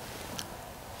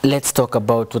 Let's talk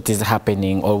about what is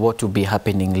happening or what will be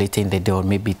happening later in the day, or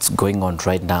maybe it's going on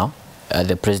right now.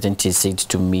 The president is said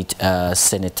to meet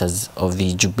senators of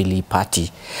the Jubilee Party,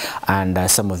 and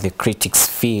some of the critics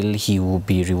feel he will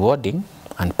be rewarding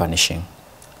and punishing.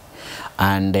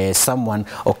 And someone,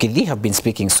 okay, they have been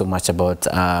speaking so much about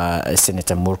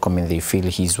Senator Murkomen, they feel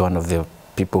he's one of the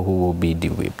people who will be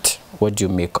de-whipped. What do you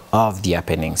make of the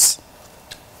happenings?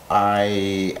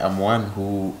 I am one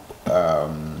who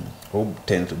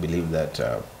tends to believe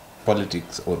that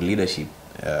politics or leadership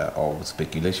of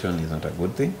speculation is not a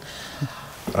good thing.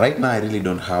 Right now, I really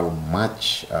don't have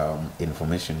much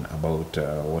information about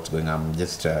what's going on. I'm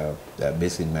just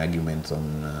basing my arguments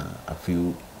on a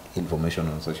few information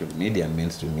on social media and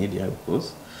mainstream media, of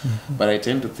course. But I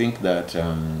tend to think that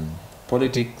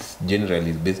politics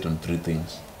generally is based on 3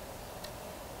 things.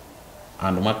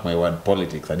 And mark my word,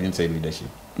 politics. I didn't say leadership.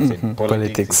 I said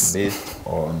politics is based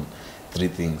on 3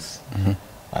 things.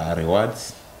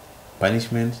 Rewards,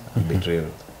 punishment, and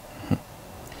betrayal.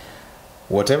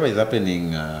 Whatever is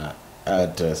happening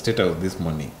at State House this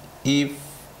morning, if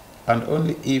and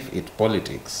only if it's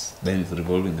politics, then it's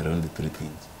revolving around the 3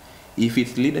 things. If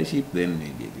it's leadership, then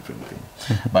maybe a different thing.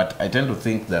 But I tend to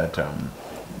think that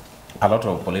a lot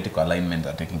of political alignments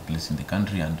are taking place in the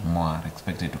country, and more are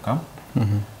expected to come.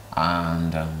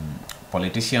 And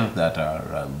politicians that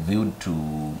are viewed to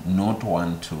not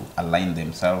want to align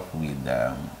themselves with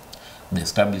the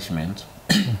establishment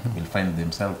will find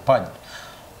themselves purged.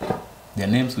 Their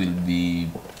names will be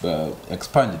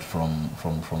expunged from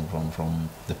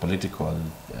the political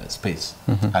space.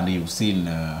 And you've seen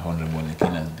Honorable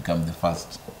Lekina has become the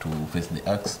first to face the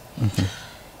axe.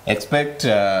 Expect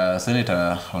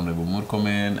Senator Honorable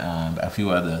Murkomen and a few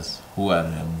others who are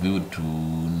viewed to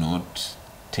not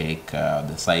take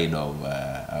the side of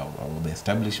the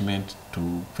establishment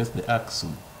to face the axe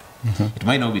soon. It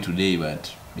might not be today,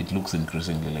 but it looks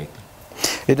increasingly likely.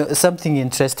 You know, something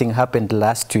interesting happened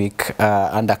last week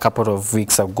and a couple of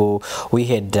weeks ago. We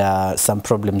had some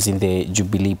problems in the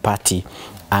Jubilee Party,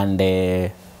 and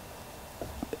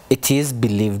it is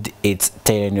believed it's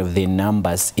tyranny of the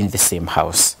numbers in the same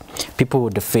house. People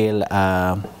would feel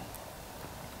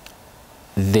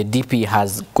the DP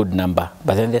has good number,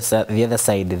 but then the other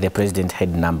side, the president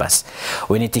had numbers.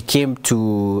 When it came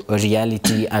to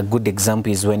reality, a good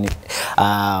example is when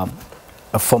a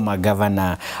former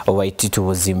governor Y254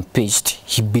 was impeached.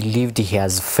 He believed he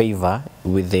has favor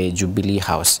with the Jubilee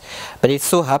House, but it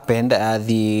so happened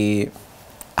the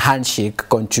handshake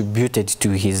contributed to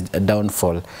his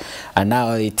downfall, and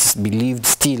now it's believed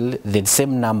still the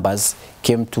same numbers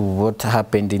came to what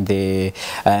happened in the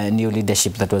new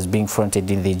leadership that was being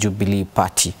fronted in the Jubilee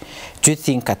Party. Do you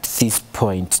think at this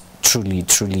point truly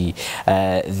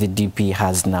the DP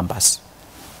has numbers,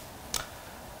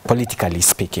 politically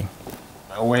speaking?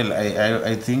 Well,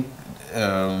 I think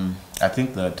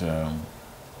that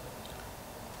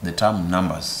the term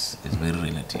numbers is very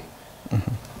relative.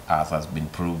 As has been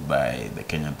proved by the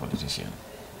Kenyan politician.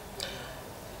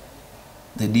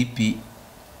 The DP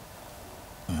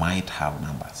might have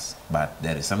numbers, but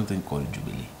there is something called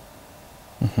Jubilee.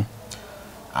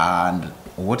 And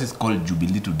what is called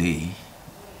Jubilee today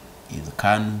is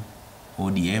KANU,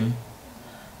 ODM,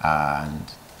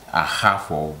 and a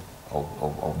half of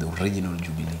the original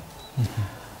Jubilee.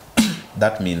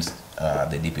 That means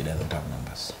the DP doesn't have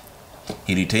numbers.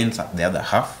 He retains the other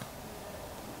half,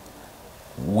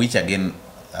 which again,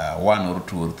 one or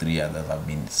two or three others have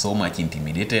been so much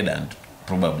intimidated and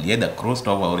probably either crossed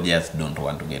over or just don't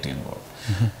want to get involved.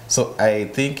 So I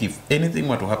think if anything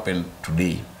were to happen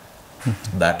today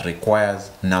that requires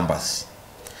numbers,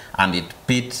 and it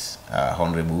pits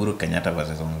Honorable Uhuru Kenyatta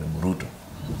versus Honorable Ruto,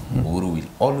 Uhuru will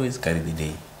always carry the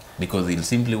day, because he'll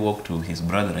simply walk to his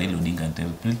brother Raila Odinga and tell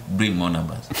him, please bring more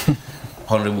numbers.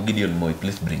 Honorable Gideon Moi,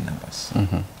 please bring numbers.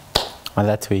 And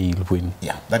that's where you'll win.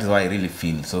 Yeah, that is why I really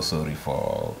feel so sorry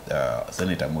for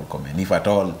Senator Murkomen. If at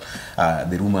all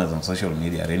the rumors on social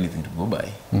media are anything to go by,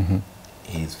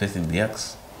 he's facing the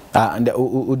axe. And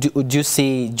would you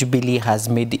say Jubilee has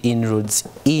made inroads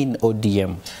in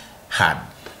ODM?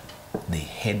 They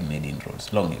had made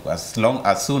inroads long ago. As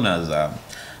soon as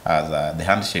the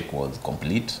handshake was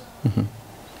complete,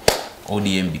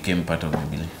 ODM became part of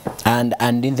Jubilee.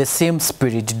 And in the same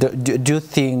spirit, do you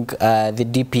think the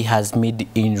DP has made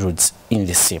inroads in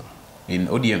the same? In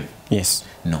ODM? Yes.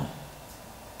 No.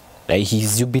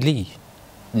 He's Jubilee?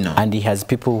 No. And he has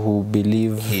people who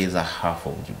believe... He is a half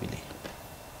of Jubilee.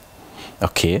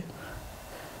 Okay.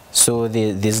 So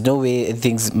there's no way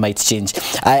things might change.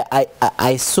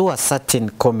 I saw a certain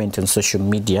comment on social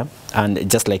media, and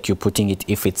just like you're putting it,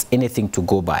 if it's anything to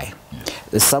go by,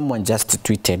 someone just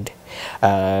tweeted,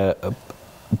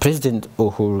 President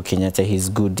Uhuru Kenyatta is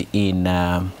good in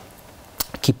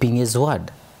keeping his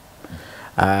word.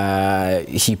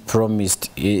 His promise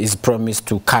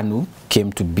to KANU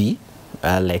came to be,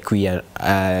 like we are,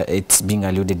 it's being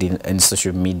alluded in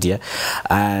social media,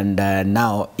 and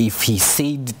now if he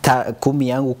said kumi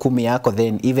yangu kumi yako,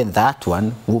 then even that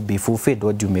one will be fulfilled.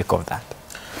 What do you make of that?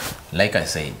 Like I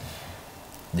said,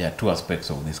 there are two aspects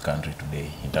of this country today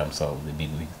in terms of the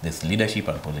big wigs. There's leadership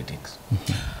and politics.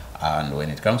 And when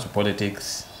it comes to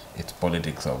politics, it's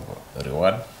politics of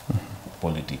reward,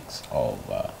 politics of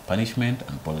punishment,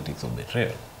 and politics of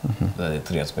betrayal. Those are the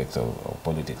three aspects of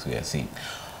politics we are seeing.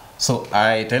 So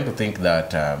I tend to think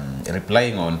that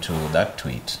replying on to that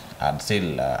tweet, I'd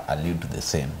still allude to the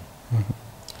same.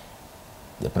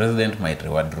 The president might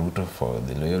reward Ruto for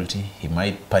the loyalty. He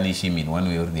might punish him in one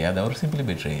way or the other, or simply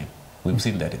betray him. We've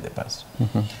seen that in the past.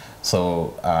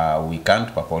 So we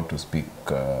can't purport to speak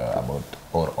about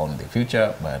or on the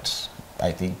future, but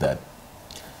I think that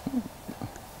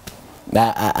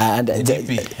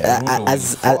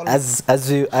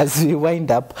as we wind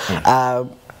up,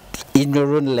 in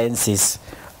your own lenses,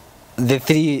 the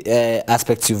three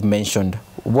aspects you've mentioned,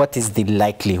 what is the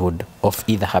likelihood of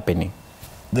either happening?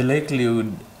 The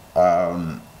likelihood,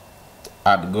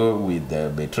 I'd go with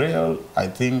the betrayal. I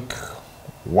think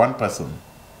one person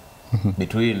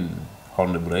between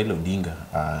Honorable Raila Odinga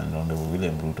and Honorable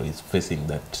William Ruto is facing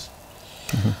that.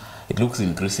 It looks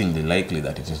increasingly likely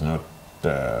that it is not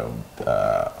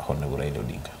Honorable Raila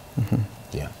Odinga.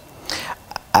 Yeah.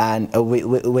 And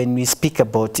when we speak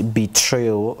about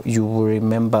betrayal, you will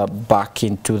remember back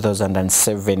in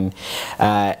 2007,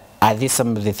 are these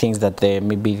some of the things that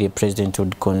maybe the president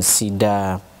would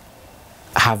consider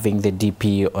having the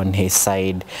DP on his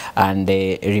side, and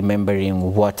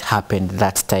remembering what happened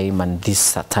that time and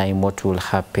this time what will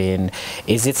happen?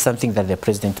 Is it something that the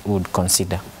president would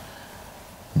consider?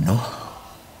 No.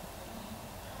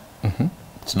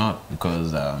 It's not,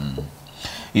 because,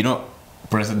 you know,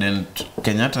 President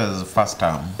Kenyatta's first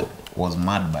term was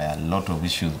marred by a lot of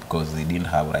issues because they didn't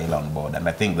have Raila on board. And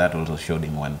I think that also showed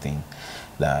him one thing,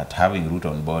 that having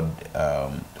Ruto on board,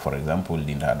 for example,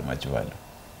 didn't have much value.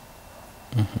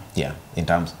 Yeah, in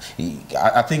terms,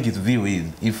 I think his view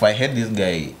is, if I had this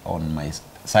guy on my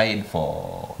side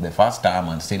for the first time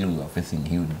and still we were facing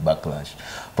huge backlash,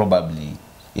 probably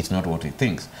it's not what he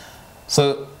thinks.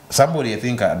 So somebody, I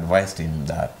think, advised him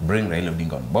that bring Raila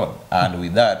Odinga on board, and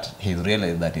with that, he's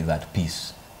realized that he's at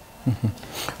peace.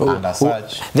 And as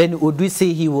such, then would we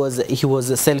say he was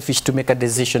selfish to make a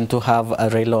decision to have a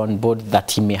Raila on board,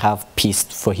 that he may have peace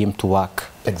for him to work?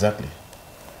 Exactly.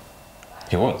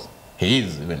 He was. He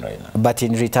is even right now. But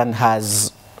in return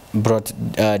has brought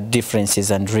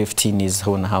differences and rift in his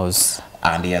own house.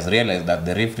 And he has realized that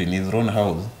the rift in his own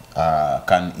house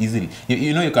can easily,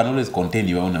 you know, you can always contain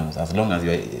your own house as long as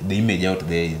the image out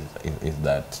there is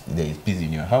that there is peace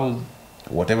in your house.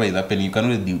 Whatever is happening, you can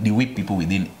always de-whip people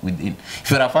within. If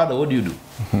you're a father, what do?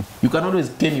 You can always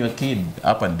cane your kid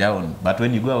up and down, but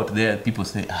when you go out there, people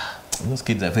say, those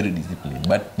kids are very disciplined,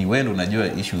 but you went on a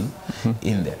issues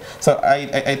in there. So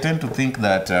I tend to think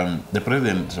that the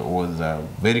president was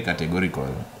very categorical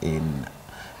in,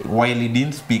 while he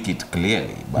didn't speak it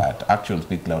clearly, but actions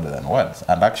speak louder than words.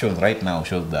 And actions right now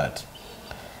shows that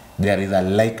there is a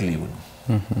likelihood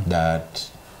that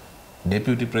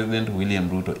Deputy President William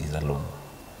Ruto is alone.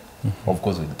 Of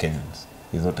course with Kenyans.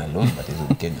 He's not alone, but he's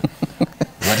with Kenyans.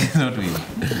 But he's not with,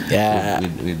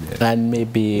 and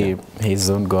maybe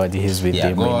his own God is with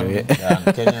him. God, anyway. and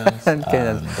Kenyans. And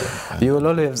Kenyans. You will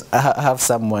always have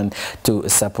someone to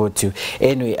support you.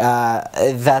 Anyway,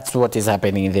 that's what is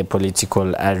happening in the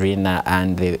political arena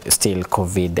and still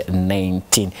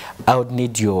COVID-19. I would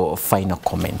need your final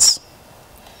comments.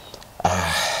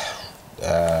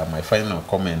 My final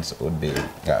comments would be,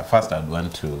 first I'd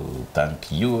want to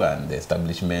thank you and the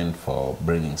establishment for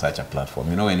bringing such a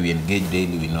platform. You know, when we engage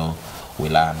daily, we know we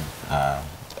learn,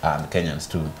 and Kenyans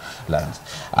too learn.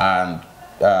 And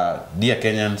dear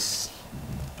Kenyans,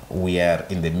 we are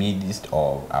in the midst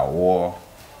of a war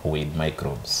with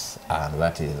microbes, and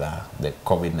that is the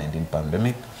COVID-19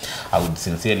 pandemic. I would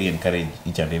sincerely encourage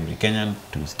each and every Kenyan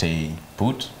to stay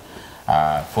put,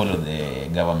 follow the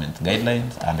government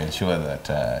guidelines, and ensure that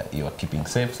you are keeping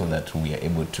safe so that we are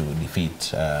able to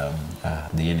defeat the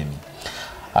enemy.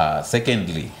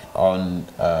 Secondly, on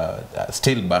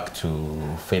still back to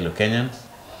fellow Kenyans,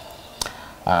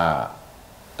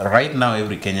 right now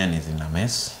every Kenyan is in a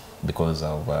mess because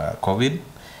of COVID.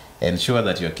 Ensure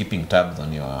that you are keeping tabs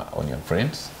on your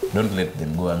friends. Don't let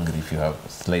them go hungry if you have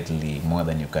slightly more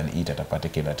than you can eat at a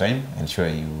particular time. Ensure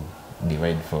you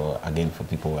divide for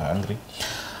people who are hungry.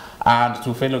 And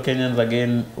to fellow Kenyans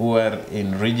again who are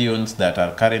in regions that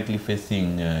are currently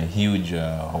facing huge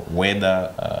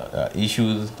weather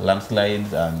issues,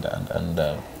 landslides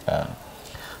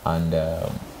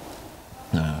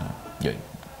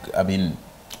I mean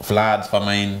floods,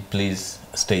 famine, please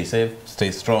stay safe,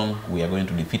 stay strong. We are going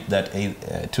to defeat that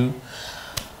too.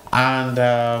 And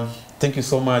thank you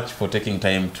so much for taking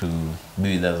time to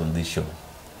be with us on this show.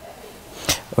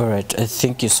 All right,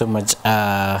 thank you so much,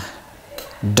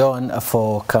 Don,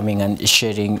 for coming and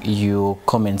sharing your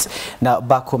comments. Now,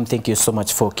 back home, thank you so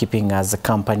much for keeping us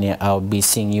company. I'll be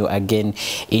seeing you again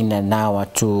in an hour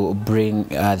to bring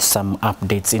some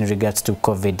updates in regards to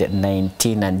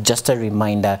COVID-19. And just a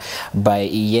reminder, by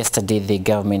yesterday, the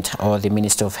government or the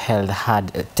Minister of Health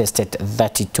had tested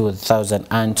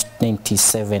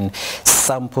 32,097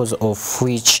 samples, of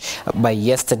which by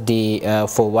yesterday,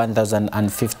 for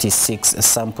 1,056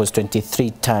 samples,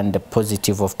 23 turned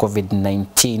positive of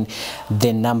COVID-19.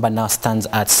 The number now stands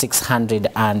at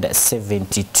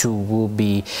 672. We'll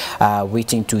be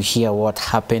waiting to hear what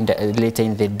happened later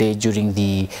in the day during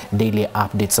the daily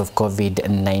updates of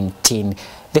COVID-19.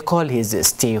 The call is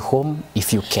stay home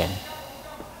if you can.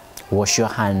 Wash your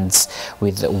hands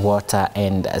with water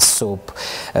and soap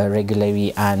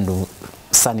regularly, and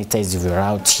sanitize if you're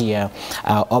out here.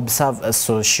 Observe a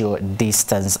social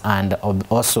distance, and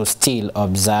also still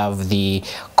observe the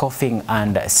coughing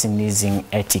and sneezing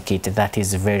etiquette. That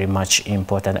is very much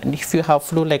important. And if you have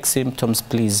flu-like symptoms,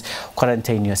 please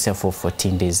quarantine yourself for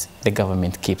 14 days. The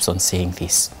government keeps on saying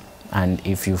this. And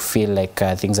if you feel like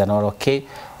things are not okay,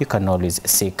 you can always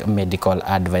seek medical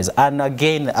advice. And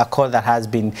again, a call that has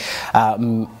been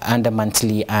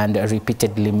adamantly and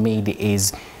repeatedly made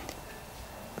is,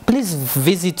 please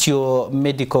visit your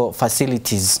medical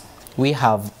facilities. We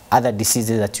have other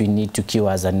diseases that we need to cure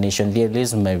as a nation. There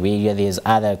is malaria, there's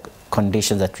other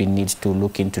conditions that we need to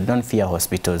look into. Don't fear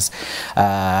hospitals.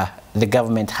 The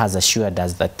government has assured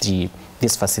us that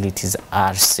these facilities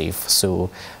are safe. So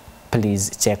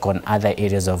please check on other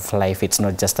areas of life. It's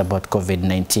not just about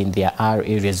COVID-19. There are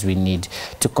areas we need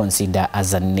to consider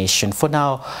as a nation. For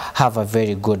now, have a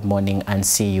very good morning and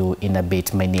see you in a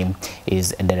bit. My name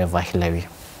is Dereva Hilary.